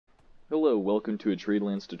Hello, welcome to a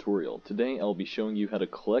Tradelands tutorial. Today I'll be showing you how to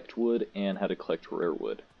collect wood and how to collect rare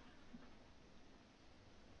wood.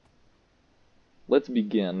 Let's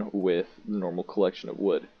begin with the normal collection of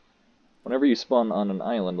wood. Whenever you spawn on an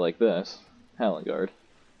island like this, Halengard,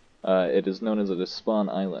 it is known as a spawn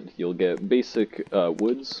island. You'll get basic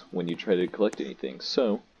woods when you try to collect anything.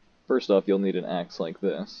 So, first off, you'll need an axe like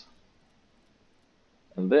this.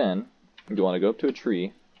 And then, you want to go up to a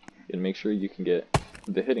tree and make sure you can get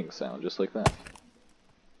the hitting sound, just like that.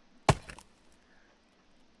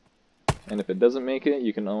 And if it doesn't make it,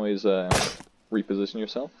 you can always reposition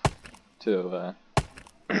yourself to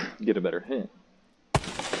get a better hit.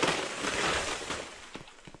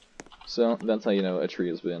 So that's how you know a tree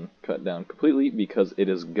has been cut down completely, because it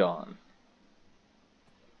is gone.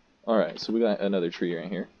 Alright, so we got another tree right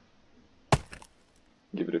here.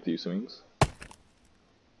 Give it a few swings.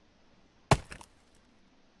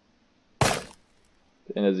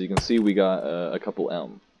 And as you can see, we got a couple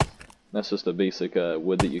elm. That's just a basic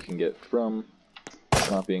wood that you can get from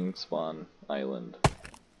chopping spawn island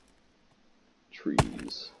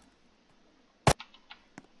trees.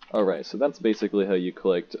 Alright, so that's basically how you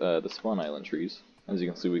collect the spawn island trees. As you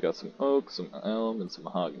can see, we got some oak, some elm, and some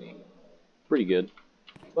mahogany. Pretty good,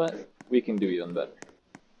 but we can do even better.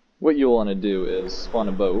 What you'll want to do is spawn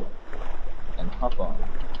a boat and hop on.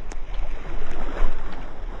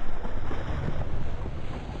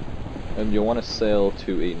 And you'll want to sail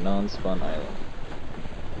to a non-spawn island.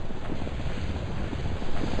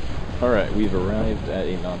 Alright, we've arrived at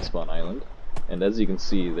a non-spawn island, and as you can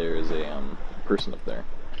see, there is a person up there.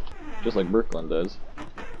 Just like Brooklyn does.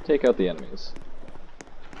 Take out the enemies.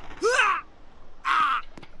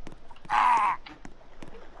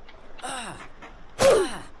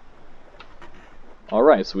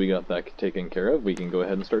 Alright, so we got that taken care of. We can go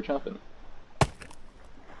ahead and start chopping.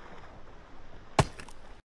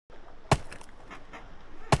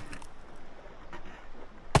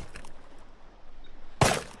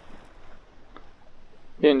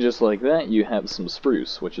 And just like that, you have some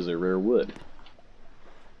spruce, which is a rare wood.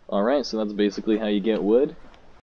 Alright, so that's basically how you get wood.